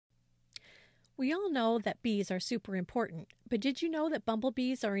We all know that bees are super important, but did you know that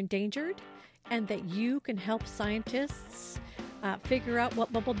bumblebees are endangered and that you can help scientists figure out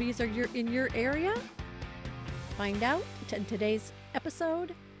what bumblebees are in your area? Find out in today's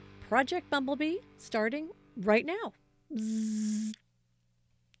episode, Project Bumblebee, starting right now. Bzzz.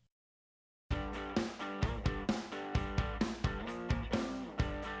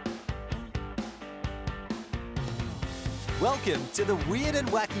 Welcome to the Weird and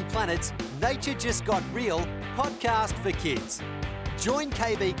Wacky Planets Nature Just Got Real podcast for kids. Join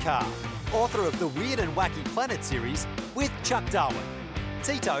KB Carr, author of the Weird and Wacky Planet series, with Chuck Darwin,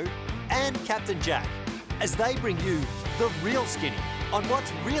 Tito, and Captain Jack, as they bring you the real skinny on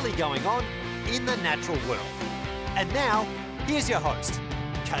what's really going on in the natural world. And now, here's your host,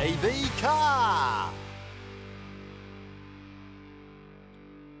 KB Carr.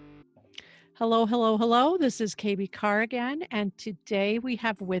 Hello, hello, hello. This is KB Carr again, and today we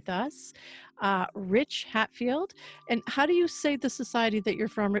have with us Rich Hatfield. And how do you say the society that you're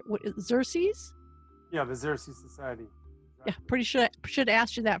from? Xerces? Yeah, the Xerces Society. Yeah, pretty sure I should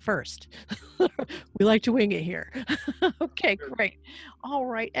ask you that first. We like to wing it here. Okay, great. All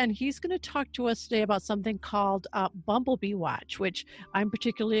right, and he's going to talk to us today about something called Bumblebee Watch, which I'm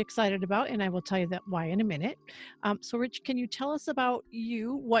particularly excited about, and I will tell you that why in a minute. So, Rich, can you tell us about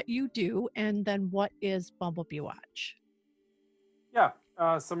you, what you do, and then what is Bumblebee Watch? Yeah,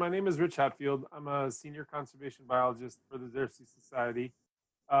 so my name is Rich Hatfield. I'm a senior conservation biologist for the Xerces Society.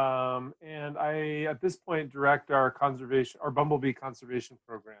 And I, at this point, direct our bumblebee conservation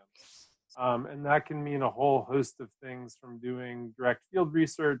programs. And that can mean a whole host of things, from doing direct field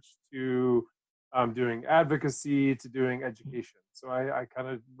research to doing advocacy to doing education. So I kind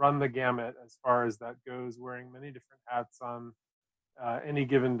of run the gamut as far as that goes, wearing many different hats on any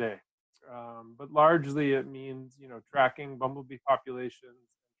given day. But largely it means, tracking bumblebee populations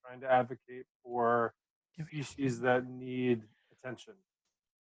and trying to advocate for species that need attention.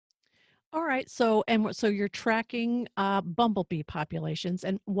 All right, so you're tracking bumblebee populations,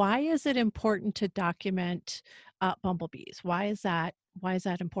 and why is it important to document bumblebees? Why is that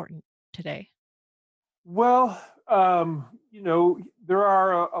important today? Well, there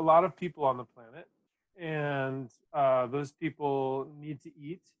are a lot of people on the planet, and those people need to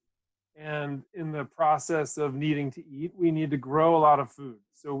eat. And in the process of needing to eat, we need to grow a lot of food.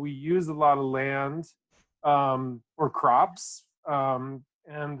 So we use a lot of land for crops.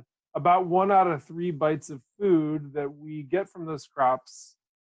 And about 1 out of 3 bites of food that we get from those crops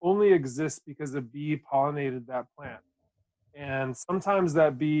only exists because a bee pollinated that plant. And sometimes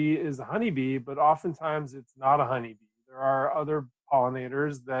that bee is a honeybee, but oftentimes it's not a honeybee. There are other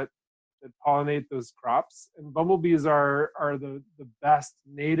pollinators that pollinate those crops. And bumblebees are the best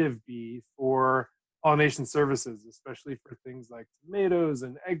native bee for pollination services, especially for things like tomatoes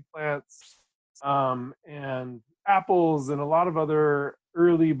and eggplants and apples and a lot of other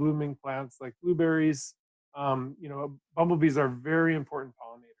early blooming plants like blueberries. Bumblebees are very important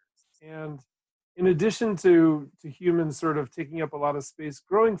pollinators. And in addition to humans sort of taking up a lot of space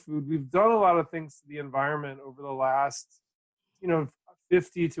growing food, we've done a lot of things to the environment over the last,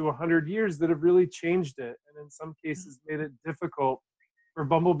 50 to 100 years that have really changed it, and in some cases made it difficult for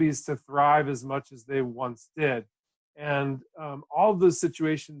bumblebees to thrive as much as they once did. And all of those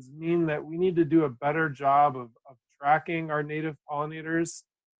situations mean that we need to do a better job of tracking our native pollinators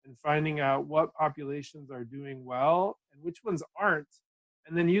and finding out what populations are doing well and which ones aren't,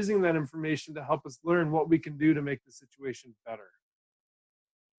 and then using that information to help us learn what we can do to make the situation better.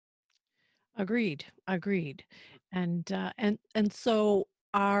 Agreed. And so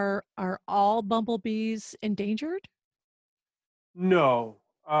are all bumblebees endangered? No,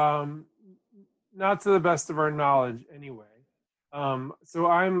 not to the best of our knowledge, anyway. So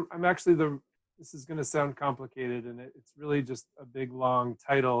I'm actually this is going to sound complicated, and it's really just a big long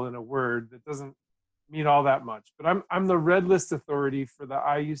title in a word that doesn't mean all that much. But I'm the Red List Authority for the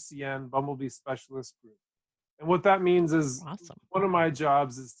IUCN Bumblebee Specialist Group, and what that means is Awesome. one of my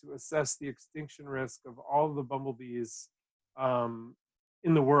jobs is to assess the extinction risk of all of the bumblebees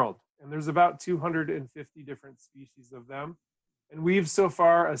in the world. And there's about 250 different species of them. And we've so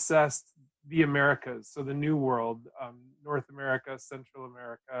far assessed the Americas, so the New World, North America, Central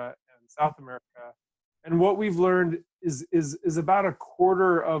America, and South America. And what we've learned is about a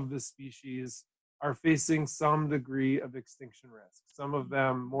quarter of the species are facing some degree of extinction risk. Some of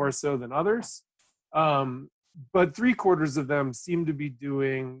them more so than others. But 3/4 of them seem to be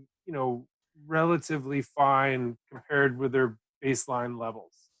doing, relatively fine compared with their baseline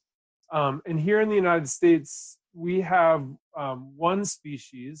levels. And here in the United States, we have one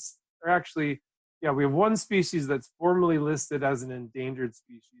species, or actually we have one species that's formally listed as an endangered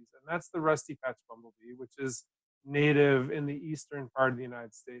species, and that's the rusty patch bumblebee, which is native in the eastern part of the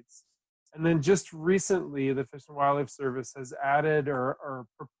United States. And then just recently, the Fish and Wildlife Service has added or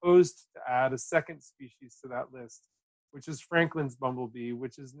proposed to add a second species to that list, which is Franklin's bumblebee,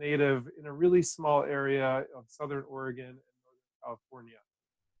 which is native in a really small area of southern Oregon and northern California.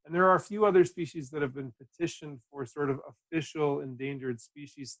 And there are a few other species that have been petitioned for sort of official endangered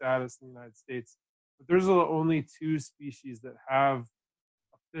species status in the United States. But there's only 2 species that have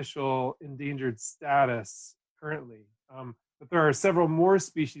official endangered status currently. But there are several more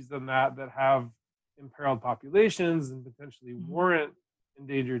species than that that have imperiled populations and potentially warrant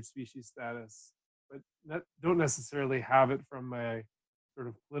endangered species status, but don't necessarily have it from a sort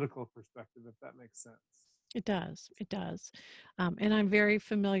of political perspective, if that makes sense. It does. It does. And I'm very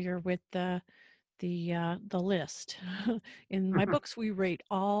familiar with the list. In my books, we rate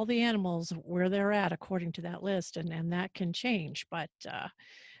all the animals where they're at according to that list, and that can change. But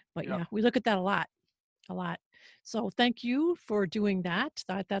yeah, we look at that a lot. So thank you for doing that.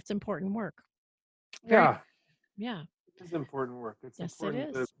 That's important work. Yeah. Yeah. It is important work. It's yes,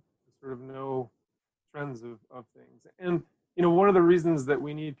 important it is. to sort of know trends of things. And, one of the reasons that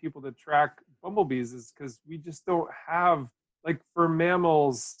we need people to track bumblebees is because we just don't have, like, for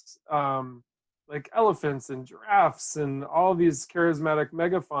mammals, like elephants and giraffes and all these charismatic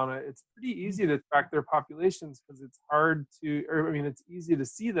megafauna, it's pretty easy to track their populations because it's hard to, or I mean, it's easy to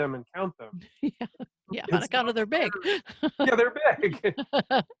see them and count them. Yeah, on account of they're big. Yeah, they're big.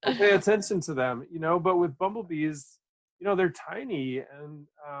 Pay attention to them, but with bumblebees, they're tiny and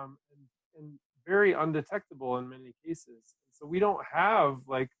very undetectable in many cases. So we don't have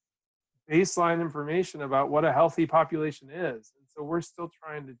like baseline information about what a healthy population is. And so we're still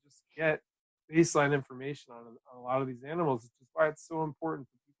trying to just get baseline information on a lot of these animals, which is why it's so important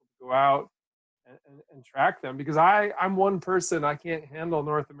for people to go out and track them. Because I'm one person, I can't handle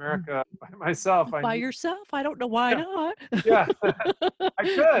North America by myself. By yourself? I don't know why not. Yeah, I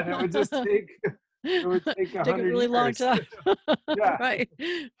could. It would just take. It would take 100 a really long time. Yeah, right.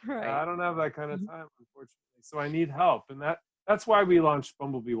 I don't have that kind of time, unfortunately. So I need help, and that's why we launched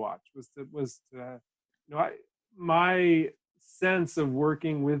Bumblebee Watch. My sense of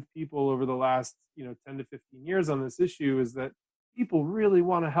working with people over the last 10 to 15 years on this issue is that people really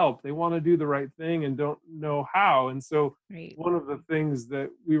want to help. They want to do the right thing and don't know how. And so one of the things that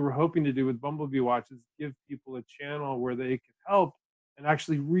we were hoping to do with Bumblebee Watch is give people a channel where they could help and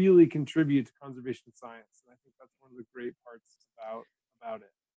actually really contribute to conservation science. And I think that's one of the great parts about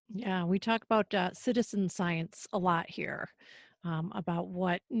it. Yeah, we talk about citizen science a lot here, about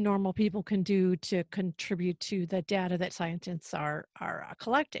what normal people can do to contribute to the data that scientists are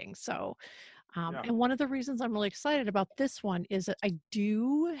collecting. So, and one of the reasons I'm really excited about this one is that I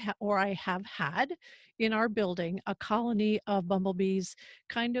I have had in our building a colony of bumblebees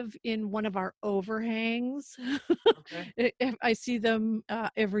kind of in one of our overhangs. Okay. I see them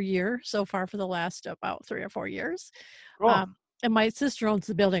every year so far for the last about 3 or 4 years. Cool. And my sister owns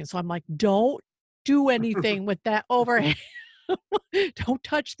the building, so I'm like, don't do anything with that overhang. Don't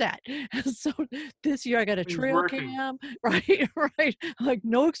touch that. So this year I got a trail cam, right. Like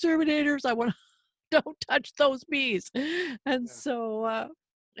no exterminators. Don't touch those bees. And so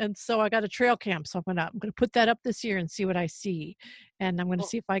I got a trail cam. So I'm gonna put that up this year and see what I see. And I'm gonna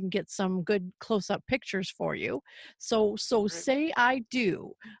see if I can get some good close-up pictures for you. So say I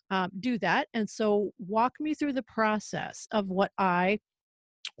do that. And so walk me through the process of what I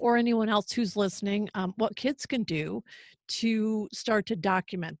or anyone else who's listening, what kids can do to start to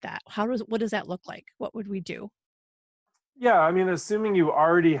document that. What does that look like? What would we do? Yeah, I mean, assuming you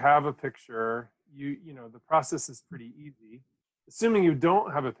already have a picture, the process is pretty easy. Assuming you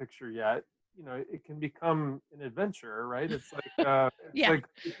don't have a picture yet, it can become an adventure, right? It's like like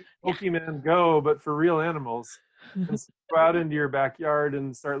Pokemon Go, but for real animals. And so go out into your backyard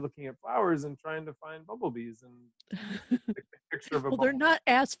and start looking at flowers and trying to find bumblebees and take a picture of a they're not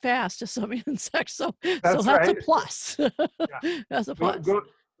as fast as some insects, so that's a plus. That's a plus.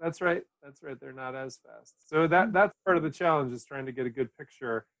 That's right. They're not as fast. So that's part of the challenge, is trying to get a good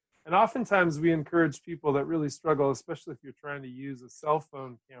picture. And oftentimes we encourage people that really struggle, especially if you're trying to use a cell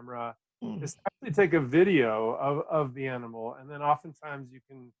phone camera, is to actually take a video of the animal. And then oftentimes if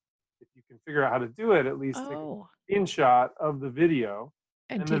you can figure out how to do it, at least take a screenshot of the video.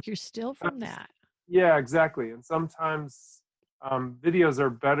 And take your still from that. Yeah, exactly. And sometimes videos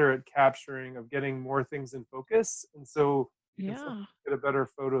are better at getting more things in focus. And so You can sometimes Yeah. get a better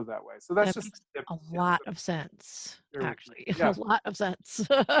photo that way. So that's That just makes a tip a to lot of sense, share with you. actually. A Yeah, lot of sense.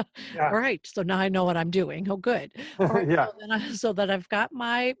 yeah, All right, so now I know what I'm doing. Oh, good. All right, yeah. so then so that I've got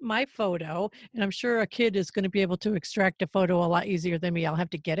my photo, and I'm sure a kid is going to be able to extract a photo a lot easier than me. I'll have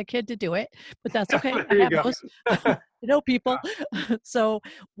to get a kid to do it, but that's okay. I There you have go. those. I know people. So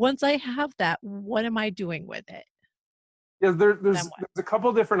once I have that, what am I doing with it? Yeah, Then what? there's a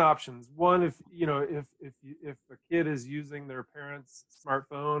couple different options. One, if you know if a kid is using their parents'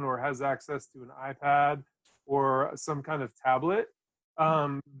 smartphone or has access to an iPad or some kind of tablet,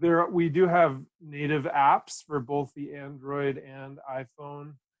 there we do have native apps for both the Android and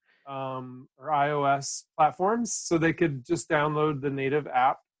iPhone or iOS platforms, so they could just download the native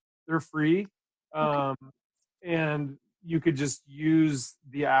app. They're free, Okay. um, and you could just use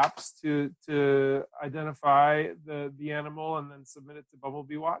the apps to identify the animal and then submit it to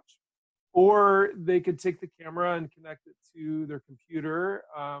Bumblebee Watch. Or they could take the camera and connect it to their computer,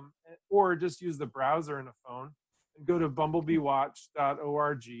 or just use the browser in a phone and go to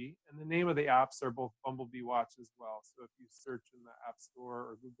bumblebeewatch.org. And the name of the apps are both Bumblebee Watch as well. So if you search in the App Store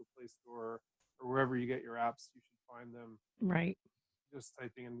or Google Play Store or wherever you get your apps, you should find them Right. just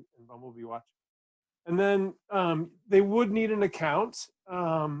typing in Bumblebee Watch. And then they would need an account.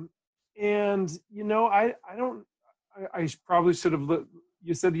 And I don't. I probably should have.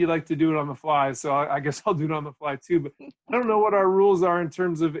 You said you like to do it on the fly, so I guess I'll do it on the fly too. But I don't know what our rules are in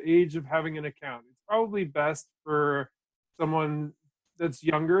terms of age of having an account. It's probably best for someone that's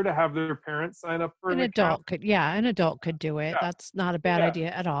younger to have their parents sign up for An an account. adult could, yeah, an adult could do it. Yeah, That's not a bad yeah,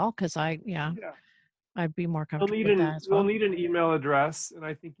 idea at all because yeah, yeah. I'd be more They'll comfortable need with that as they'll well. need an email address, and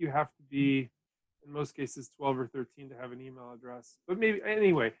I think you have to be, in most cases, 12 or 13 to have an email address. But maybe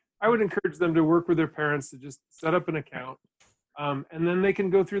anyway, I would encourage them to work with their parents to just set up an Right. account, and then they can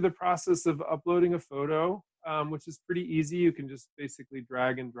go through the process of uploading a photo, which is pretty easy. You can just basically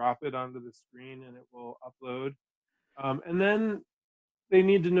drag and drop it onto the screen, and it will upload. And then they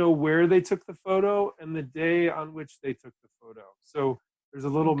need to know where they took the photo and the day on which they took the photo. So there's a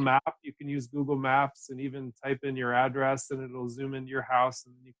little Okay. map. You can use Google Maps and even type in your address, and it'll zoom into your house,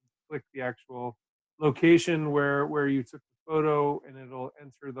 and you can click the actual location where you took the photo, and it'll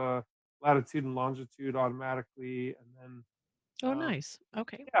enter the latitude and longitude automatically. And then Oh, um, nice.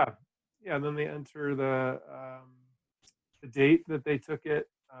 Okay. yeah, yeah, then they enter the date that they took it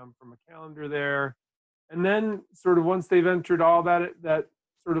from a calendar there. And then sort of once they've entered all that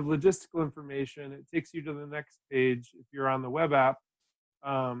sort of logistical information, it takes you to the next page if you're on the web app.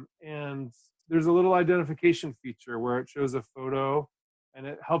 And there's a little identification feature where it shows a photo and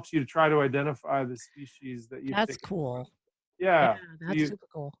it helps you to try to identify the species that you've That's taken. cool. Yeah, Yeah. So that's super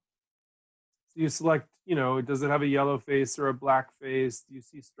cool. you select, does it have a yellow face or a black face? Do you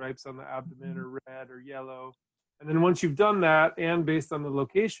see stripes on the abdomen Mhm. or red or yellow? And then once you've done that, and based on the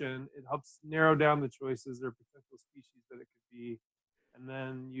location, it helps narrow down the choices or potential species that it could be. And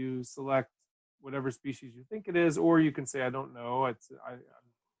then you select whatever species you think it is, or you can say, I don't know, I'm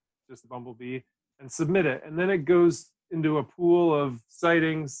just a bumblebee, and submit it. And then it goes into a pool of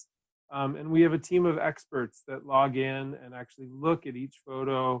sightings. And we have a team of experts that log in and actually look at each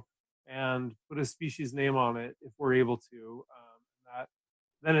photo and put a species name on it if we're able to.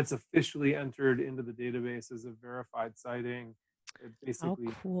 Then it's officially entered into the database as a verified sighting. It Oh, basically,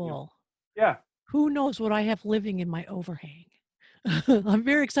 cool. yeah. Who knows what I have living in my overhang? I'm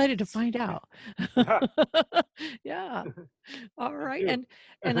very excited to find out. Yeah, Yeah. All me right. too.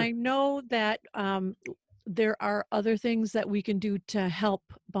 And I know that there are other things that we can do to help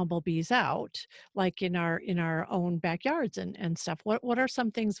bumblebees out, like in our own backyards and stuff. What are some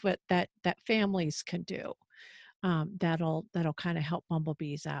things that families can do that'll kind of help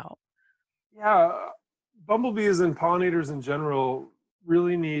bumblebees out? Yeah, bumblebees and pollinators in general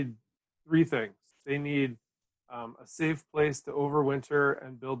really need three things. They need a safe place to overwinter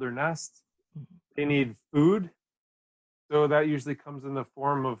and build their nests. Mhm. They need food. So that usually comes in the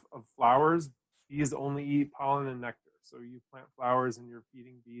form of flowers. Bees only eat pollen and nectar. So you plant flowers and you're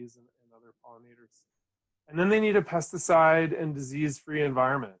feeding bees and other pollinators. And then they need a pesticide and disease-free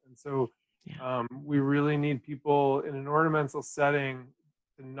environment. And so Yeah. we really need people in an ornamental setting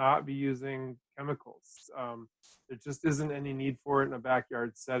to not be using chemicals. There just isn't any need for it in a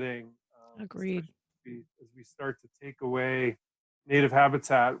backyard setting, Agreed. especially as we start to take away native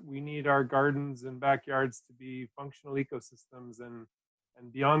habitat. We need our gardens and backyards to be functional ecosystems and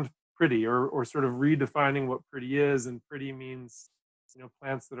beyond pretty, or sort of redefining what pretty is. And pretty means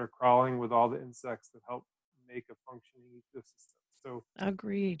plants that are crawling with all the insects that help make a functioning ecosystem. So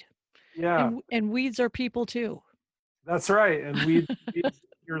Agreed. yeah, And weeds are people too. that's right. And weeds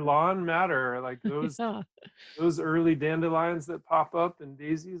your lawn matter. Like Yeah. those early dandelions that pop up and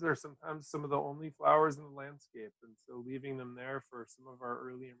daisies are sometimes some of the only flowers in the landscape. And so leaving them there for some of our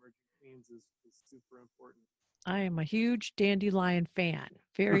early emerging queens is super important. I am a huge dandelion fan.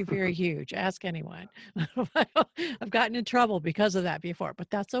 Very, very huge. Ask anyone. I've gotten in trouble because of that before, but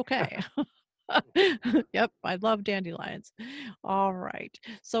that's okay. Yep, I love dandelions. All right.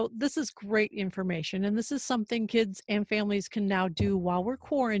 So this is great information, and this is something kids and families can now do while we're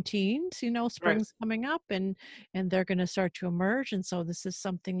quarantined. Right. Spring's coming up, and they're going to start to emerge, and so this is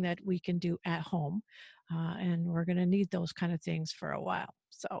something that we can do at home, and we're going to need those kind of things for a while.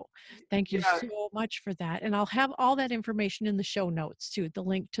 So thank you Yeah. so much for that, and I'll have all that information in the show notes too, the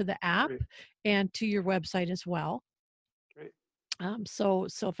link to the app Great. and to your website as well. Great. So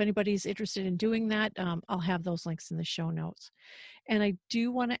if anybody's interested in doing that, I'll have those links in the show notes. And I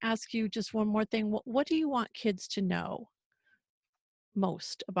do want to ask you just one more thing. What do you want kids to know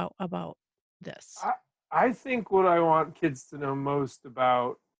most about this? I think what I want kids to know most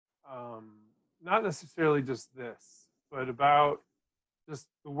about, um, not necessarily just this, but about just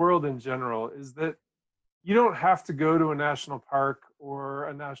the world in general, is that you don't have to go to a national park or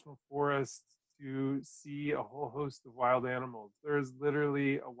a national forest to see a whole host of wild animals. There is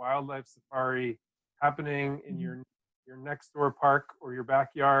literally a wildlife safari happening in Mhm. your next door park or your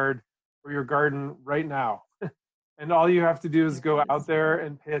backyard or your garden right now. And all you have to do is There go it out is. there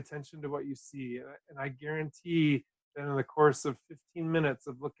and pay attention to what you see. And I guarantee that in the course of 15 minutes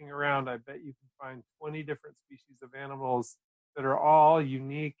of looking around, I bet you can find 20 different species of animals that are all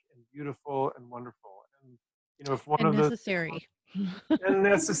unique and beautiful and wonderful. And if one And of those necessary. and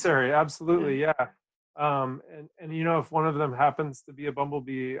necessary, Yeah. absolutely, yeah. And if one of them happens to be a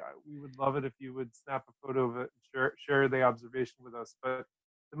bumblebee, we would love it if you would snap a photo of it and share the observation with us. But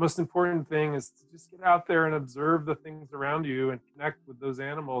the most important thing is to just get out there and observe the things around you and connect with those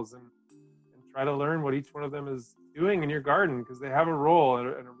animals and try to learn what each one of them is doing in your garden, because they have a role and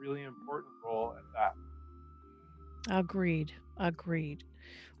a really important role at that. Agreed. Agreed.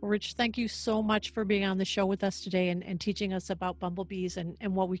 Well, Rich, thank you so much for being on the show with us today and teaching us about bumblebees and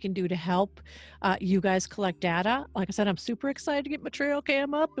what we can do to help you guys collect data. Like I said, I'm super excited to get my trail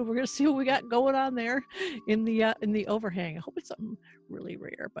cam up, and we're going to see what we got going on there in the overhang. I hope it's something really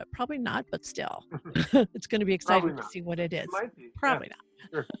rare, but probably not. But still, it's going to be Probably exciting to not. see what it It is. might be. Yeah, Probably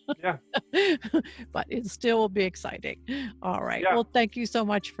sure. Yeah. not, but it still will be exciting. All right. Yeah. Well, thank you so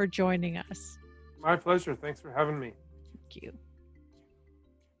much for joining us. My pleasure. Thanks for having me. Thank you.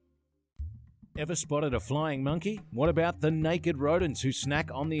 Ever spotted a flying monkey? What about the naked rodents who snack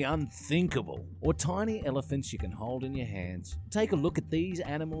on the unthinkable? Or tiny elephants you can hold in your hands? Take a look at these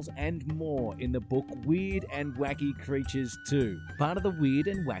animals and more in the book Weird and Wacky Creatures 2, part of the Weird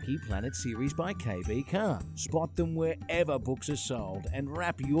and Wacky Planet series by KB Carr. Spot them wherever books are sold and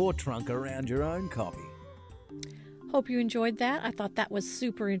wrap your trunk around your own copy. Hope you enjoyed that. I thought that was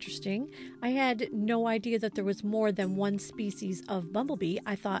super interesting. I had no idea that there was more than one species of bumblebee.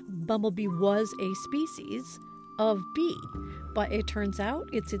 I thought bumblebee was a species of bee, but it turns out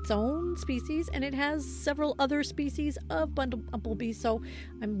it's its own species and it has several other species of bumblebee. So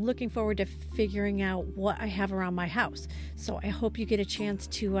I'm looking forward to figuring out what I have around my house. So I hope you get a chance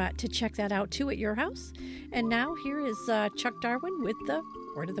to check that out too at your house. And now here is Chuck Darwin with the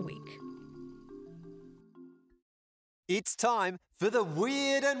Word of the Week. It's time for the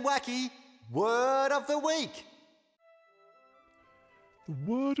Weird and Wacky Word of the Week. The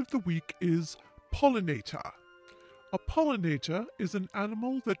word of the week is pollinator. A pollinator is an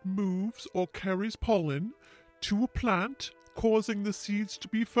animal that moves or carries pollen to a plant, causing the seeds to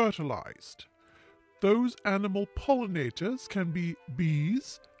be fertilized. Those animal pollinators can be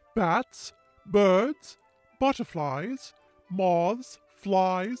bees, bats, birds, butterflies, moths,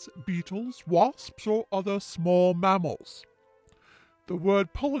 flies, beetles, wasps, or other small mammals. The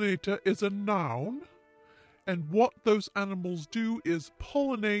word pollinator is a noun, and what those animals do is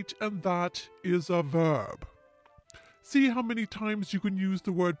pollinate, and that is a verb. See how many times you can use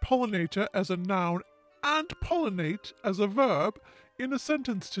the word pollinator as a noun and pollinate as a verb in a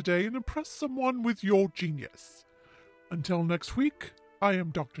sentence today and impress someone with your genius. Until next week, I am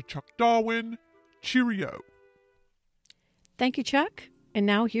Dr. Chuck Darwin. Cheerio. Thank you, Chuck. And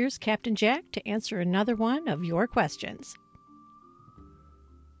now here's Captain Jack to answer another one of your questions.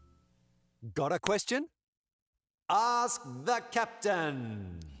 Got a question? Ask the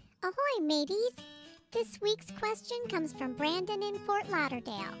captain. Ahoy, mateys! This week's question comes from Brandon in Fort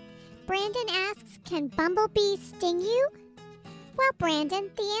Lauderdale. Brandon asks, can bumblebees sting you? Well, Brandon,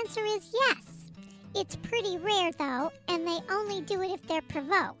 the answer is yes. It's pretty rare, though, and they only do it if they're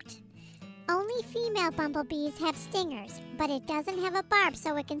provoked. Only female bumblebees have stingers, but it doesn't have a barb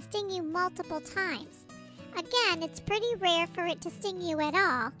so it can sting you multiple times. Again, it's pretty rare for it to sting you at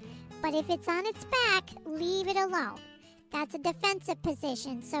all, but if it's on its back, leave it alone. That's a defensive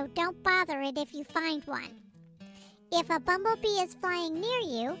position, so don't bother it if you find one. If a bumblebee is flying near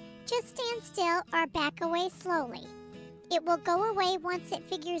you, just stand still or back away slowly. It will go away once it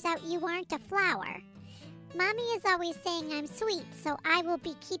figures out you aren't a flower. Mommy is always saying I'm sweet, so I will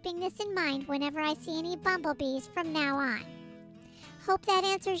be keeping this in mind whenever I see any bumblebees from now on. Hope that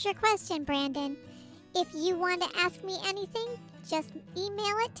answers your question, Brandon. If you want to ask me anything, just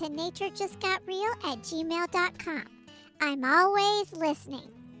email it to naturejustgotreal@gmail.com. I'm always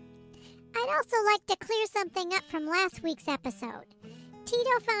listening. I'd also like to clear something up from last week's episode.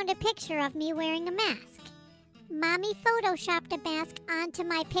 Tito found a picture of me wearing a mask. Mommy photoshopped a mask onto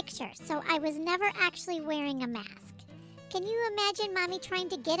my picture, so I was never actually wearing a mask. Can you imagine Mommy trying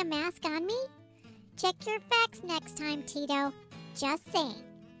to get a mask on me? Check your facts next time, Tito. Just saying.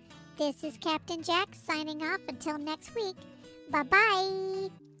 This is Captain Jack signing off until next week. Bye-bye.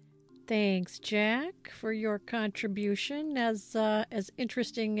 Thanks, Jack, for your contribution, as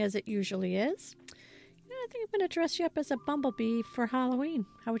interesting as it usually is. I think I'm going to dress you up as a bumblebee for Halloween.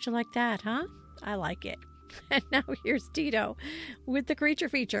 How would you like that, huh? I like it. And now here's Tito with the creature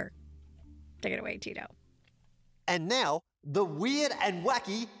feature. Take it away, Tito. And now, the Weird and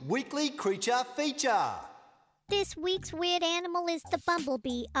Wacky Weekly Creature Feature. This week's weird animal is the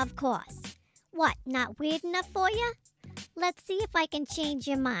bumblebee, of course. What, not weird enough for you? Let's see if I can change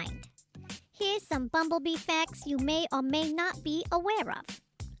your mind. Here's some bumblebee facts you may or may not be aware of.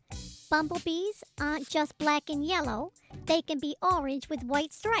 Bumblebees aren't just black and yellow, they can be orange with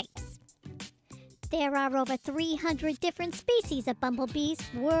white stripes. There are over 300 different species of bumblebees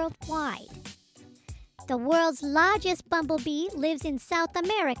worldwide. The world's largest bumblebee lives in South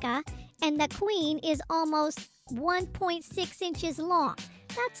America, and the queen is almost 1.6 inches long.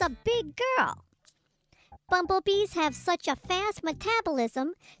 That's a big girl. Bumblebees have such a fast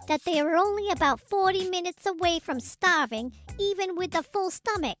metabolism that they are only about 40 minutes away from starving, even with a full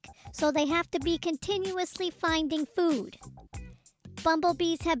stomach, so they have to be continuously finding food.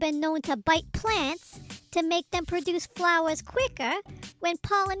 Bumblebees have been known to bite plants to make them produce flowers quicker when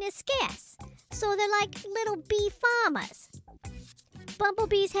pollen is scarce, so they're like little bee farmers.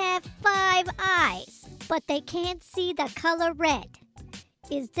 Bumblebees have 5 eyes, but they can't see the color red.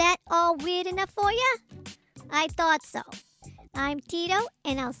 Is that all weird enough for you? I thought so. I'm Tito,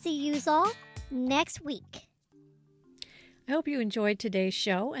 and I'll see yous all next week. I hope you enjoyed today's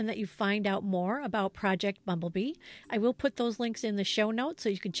show and that you find out more about Project Bumblebee. I will put those links in the show notes so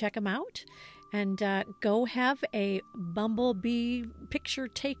you can check them out. And go have a bumblebee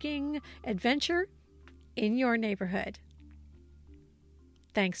picture-taking adventure in your neighborhood.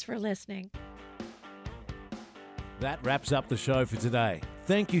 Thanks for listening. That wraps up the show for today.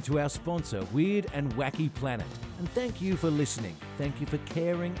 Thank you to our sponsor, Weird and Wacky Planet. And thank you for listening. Thank you for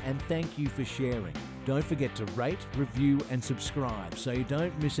caring, and thank you for sharing. Don't forget to rate, review, and subscribe so you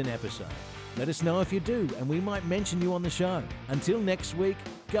don't miss an episode. Let us know if you do, and we might mention you on the show. Until next week,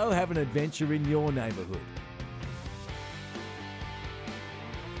 go have an adventure in your neighborhood.